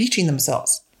beaching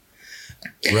themselves.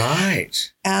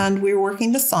 Right. And we were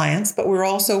working the science, but we were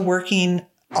also working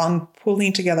on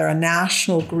pulling together a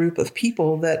national group of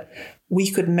people that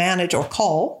we could manage or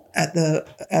call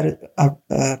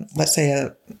let's say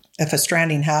if a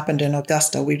stranding happened in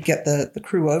Augusta, we'd get the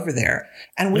crew over there,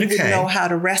 and we would know how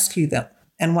to rescue them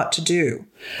and what to do.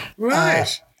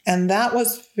 Right. And that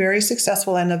was very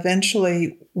successful. And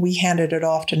eventually we handed it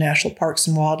off to National Parks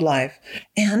and Wildlife.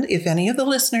 And if any of the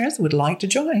listeners would like to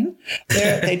join,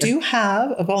 they do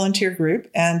have a volunteer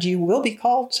group, and you will be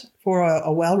called for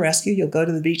a whale rescue. You'll go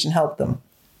to the beach and help them.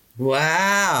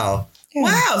 Wow. Yeah.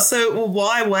 Wow. So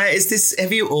why is this?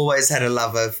 Have you always had a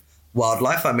love of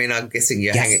wildlife? I mean, I'm guessing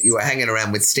you were hanging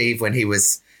around with Steve when he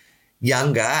was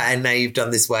younger, and now you've done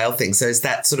this whale thing. So is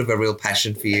that sort of a real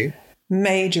passion for you?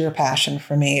 Major passion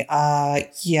for me.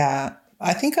 Yeah.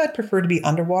 I think I'd prefer to be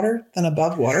underwater than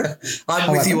above water.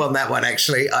 I'm with you on that one,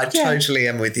 actually. I totally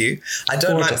am with you. I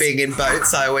don't like being in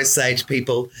boats. I always say to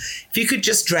people, if you could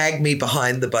just drag me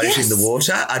behind the boat in the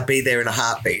water, I'd be there in a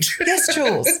heartbeat. Yes,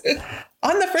 Jules.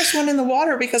 I'm the first one in the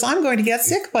water because I'm going to get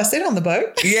sick if I sit on the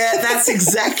boat. Yeah, that's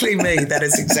exactly me. That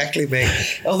is exactly me.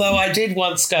 Although I did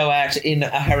once go out in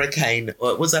a hurricane.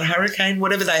 Was it a hurricane?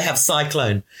 Whatever they have,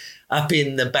 cyclone, up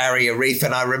in the Barrier Reef.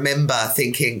 And I remember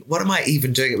thinking, what am I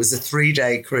even doing? It was a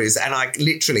 3-day cruise, and I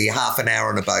literally half an hour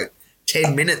on a boat,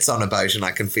 10 minutes on a boat, and I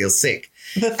can feel sick.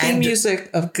 The theme music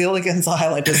of Gilligan's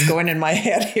Island is going in my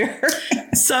head here.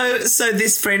 So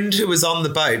this friend who was on the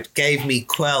boat gave me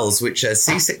Quells, which are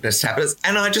seasickness tablets,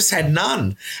 and I just had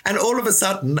none. And all of a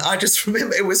sudden, I just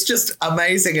remember it was just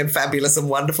amazing and fabulous and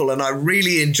wonderful, and I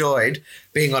really enjoyed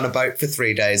being on a boat for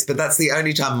 3 days. But that's the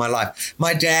only time in my life.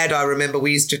 My dad, I remember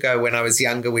we used to go when I was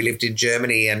younger. We lived in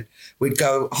Germany, and we'd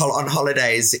go on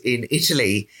holidays in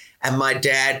Italy. And my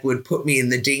dad would put me in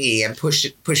the dinghy and push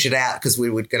it out because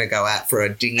we were going to go out for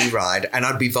a dinghy ride, and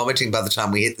I'd be vomiting by the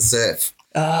time we hit the surf.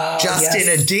 Oh, just in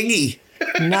a dinghy.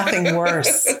 Nothing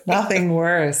worse. Nothing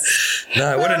worse.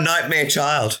 No, what a nightmare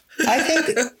child. I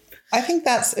think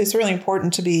it's really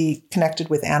important to be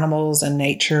connected with animals and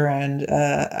nature, and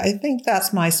I think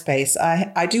that's my space.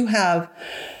 I do have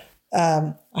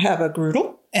I have a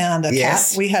Groodle and a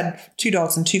cat. We had 2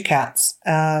 dogs and 2 cats.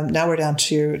 Now we're down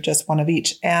to just one of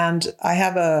each. And I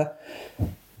have a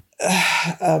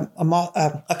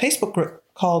Facebook group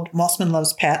called Mossman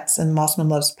Loves Pets and Mossman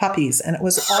Loves Puppies. And it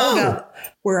was all about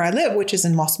where I live, which is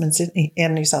in Mossman, Sydney,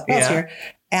 in New South Wales here.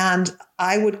 And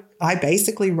I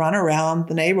basically run around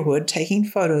the neighborhood taking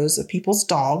photos of people's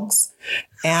dogs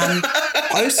and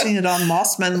posting it on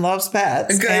Mossman Loves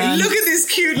Pets. And going, look at this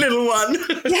cute little one.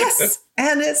 Yes.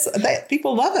 And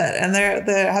people love it, and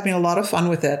they're having a lot of fun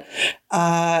with it.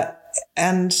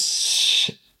 And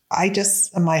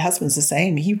my husband's the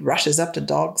same. He rushes up to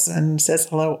dogs and says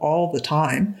hello all the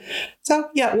time. So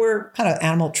yeah, we're kind of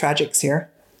animal tragics here.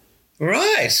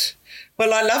 Right.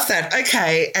 Well, I love that.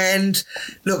 Okay. And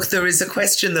look, there is a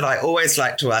question that I always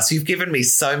like to ask. You've given me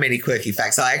so many quirky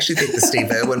facts. I actually think the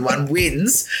Steve Irwin one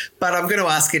wins, but I'm going to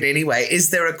ask it anyway. Is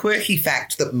there a quirky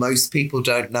fact that most people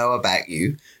don't know about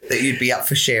you that you'd be up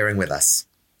for sharing with us?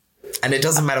 And it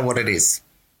doesn't matter what it is.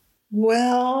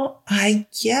 Well, I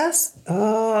guess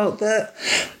the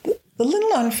little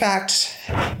known fact,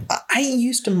 I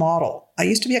used to model. I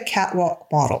used to be a catwalk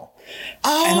model.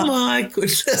 Oh, my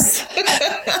goodness.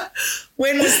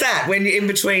 When was that? When you're in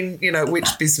between, which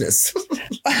business?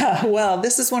 Well,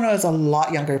 this is when I was a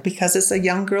lot younger because it's a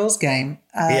young girl's game.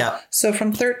 So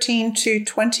from 13 to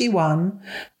 21,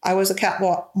 I was a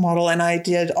catwalk model and I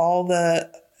did all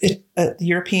the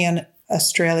European,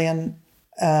 Australian,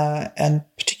 and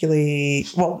particularly,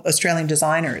 Australian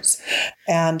designers.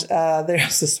 And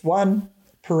there's this one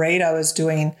parade I was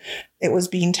doing. It was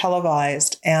being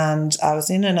televised, and I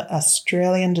was in an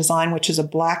Australian design, which is a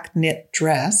black knit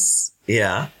dress.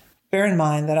 Yeah. Bear in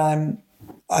mind that I'm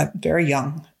very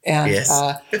young, and yes.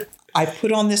 I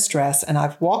put on this dress, and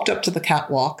I've walked up to the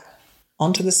catwalk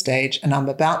onto the stage, and I'm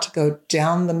about to go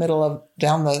down the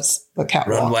catwalk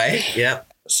runway, yeah,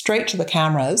 straight to the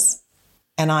cameras,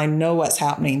 and I know what's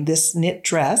happening. This knit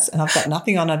dress, and I've got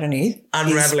nothing on underneath,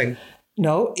 unraveling.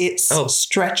 It's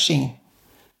stretching.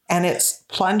 And it's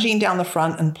plunging down the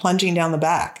front and plunging down the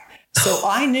back. So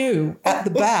I knew at the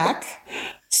back,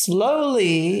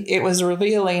 slowly it was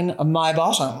revealing my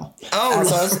bottom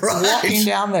as I was walking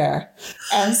down there.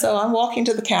 And so I'm walking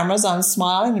to the cameras, I'm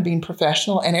smiling and being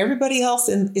professional, and everybody else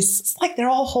it's like they're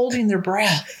all holding their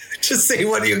breath. To see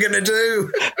what you're going to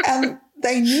do. And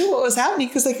they knew what was happening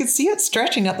because they could see it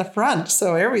stretching at the front.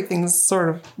 So everything's sort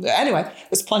of, anyway,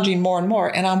 it's plunging more and more.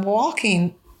 And I'm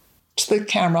walking to the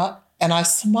camera, and I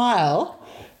smile,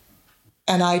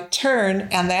 and I turn,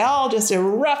 and they all just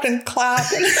erupt and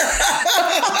clap.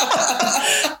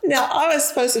 Now, I was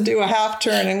supposed to do a half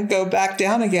turn and go back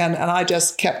down again, and I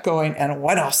just kept going and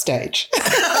went off stage.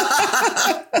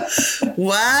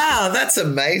 Wow, that's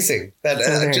amazing. Being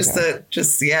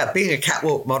a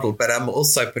catwalk model, but I'm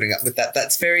also putting up with that.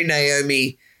 That's very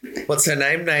Naomi. What's her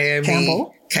name?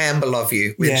 Naomi Campbell of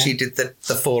you, when she did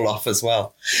the fall off as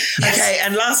well. Yes. Okay,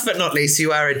 and last but not least,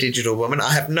 you are a digital woman.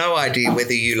 I have no idea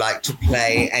whether you like to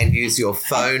play and use your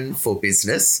phone for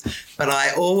business, but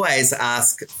I always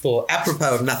ask for,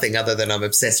 apropos of nothing other than I'm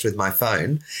obsessed with my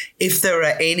phone, if there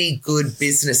are any good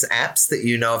business apps that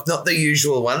you know of, not the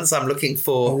usual ones. I'm looking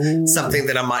for something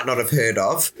that I might not have heard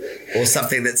of or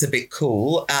something that's a bit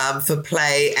cool for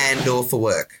play and or for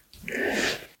work.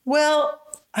 Well,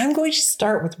 I'm going to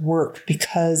start with work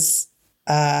because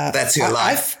that's your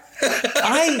life.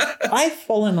 I've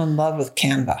fallen in love with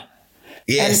Canva.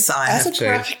 Yes, and I have to. As a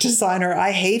graphic designer,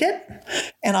 I hate it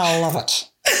and I love it.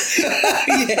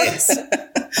 Yes.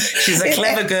 She's a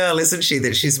clever girl, isn't she,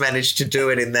 that she's managed to do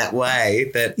it in that way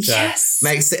that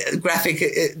makes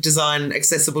graphic design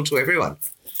accessible to everyone.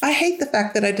 I hate the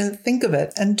fact that I didn't think of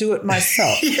it and do it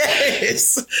myself.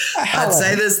 Yes. I'd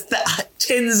say there's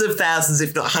tens of thousands,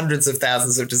 if not hundreds of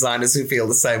thousands of designers who feel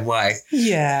the same way.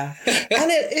 Yeah.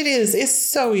 And it is. It's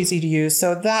so easy to use.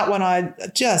 So that one, I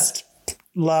just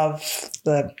love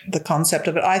the concept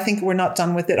of it. I think we're not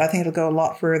done with it. I think it'll go a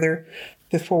lot further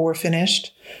before we're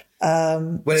finished.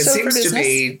 Well, it seems to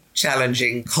be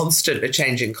challenging,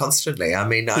 changing constantly. I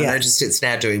mean, I noticed it's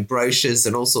now doing brochures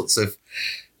and all sorts of,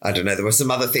 I don't know, there were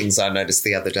some other things I noticed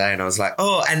the other day and I was like,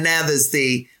 and now there's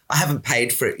I haven't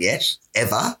paid for it yet,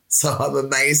 ever. So I'm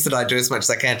amazed that I do as much as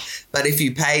I can. But if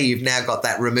you pay, you've now got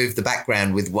that remove the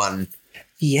background with one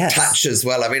touch as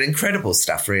well. I mean, incredible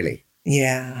stuff, really.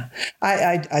 Yeah,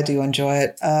 I do enjoy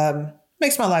it.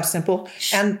 Makes my life simple.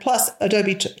 And plus,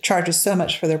 Adobe charges so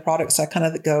much for their products. I kind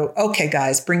of go, okay,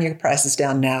 guys, bring your prices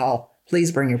down now.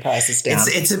 Please bring your prices down.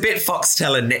 It's a bit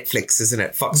Foxtel and Netflix, isn't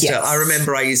it? Foxtel. Yes. I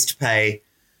remember I used to pay,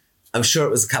 I'm sure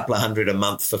it was a couple of $100 a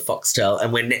month for Foxtel.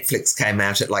 And when Netflix came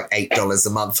out at like $8 a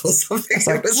month or something,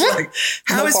 it was like,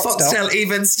 how is Foxtel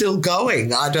even still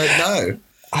going? I don't know.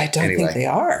 I don't think they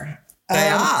are. They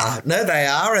are. No, they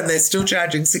are. And they're still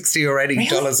charging $60 or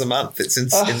 $80 a month. It's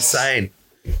insane.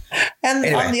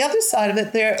 And on the other side of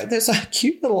it, there's a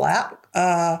cute little app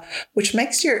which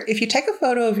makes if you take a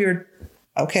photo of your,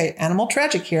 animal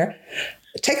tragic here,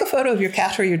 take a photo of your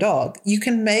cat or your dog, you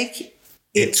can make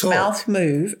its mouth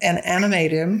move and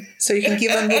animate him so you can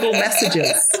give him little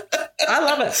messages. I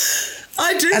love it.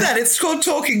 I do that. It's called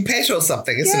Talking Pet or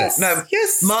something, isn't it? No,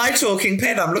 My Talking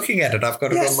Pet. I'm looking at it. I've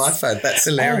got it on my phone. That's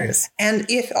hilarious. And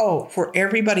for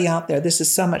everybody out there, this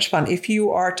is so much fun. If you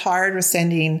are tired of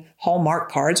sending Hallmark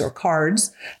cards or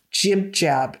cards,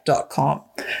 jibjab.com.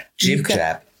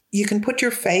 Jibjab. you can put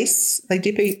your face, they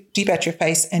deep at your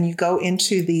face, and you go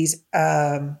into these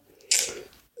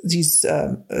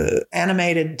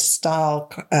animated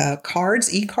style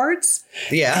cards, e-cards.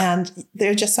 Yeah. And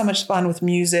they're just so much fun with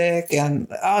music, and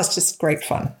it's just great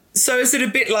fun. So is it a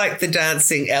bit like the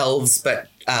dancing elves, but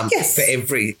Yes. for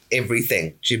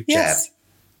everything? Jib Yes. jab.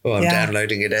 Oh, I'm Yeah.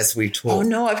 downloading it as we talk. Oh,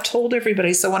 no, I've told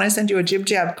everybody. So when I send you a Jib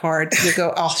Jab card, you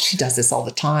go, oh, she does this all the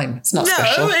time. It's not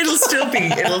special. No, it'll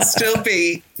still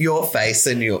be your face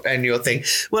and your thing.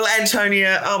 Well,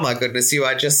 Antonia, oh my goodness, you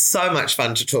are just so much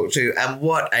fun to talk to, and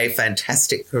what a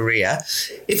fantastic career.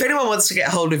 If anyone wants to get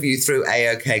hold of you through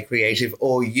AOK Creative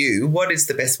or you, what is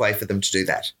the best way for them to do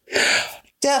that?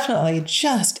 Definitely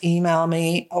just email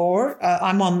me, or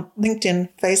I'm on LinkedIn,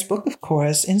 Facebook, of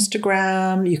course,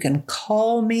 Instagram. You can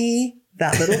call me,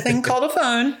 that little thing called a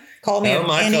phone. Call me at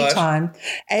any time.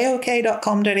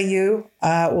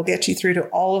 AOK.com.au will get you through to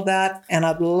all of that. And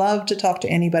I'd love to talk to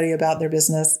anybody about their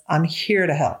business. I'm here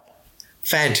to help.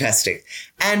 Fantastic.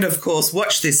 And, of course,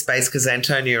 watch this space, because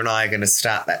Antonia and I are going to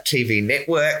start that TV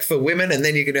network for women, and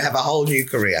then you're going to have a whole new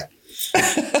career.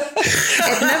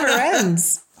 It never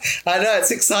ends. I know,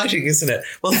 it's exciting, isn't it?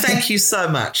 Well, thank you so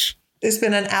much. It's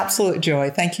been an absolute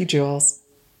joy. Thank you, Jules.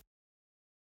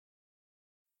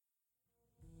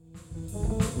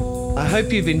 I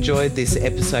hope you've enjoyed this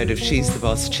episode of She's the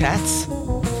Boss Chats.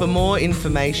 For more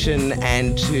information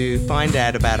and to find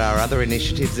out about our other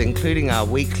initiatives, including our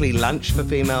weekly lunch for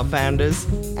female founders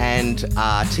and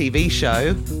our TV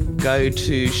show, go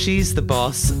to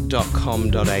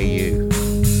shestheboss.com.au.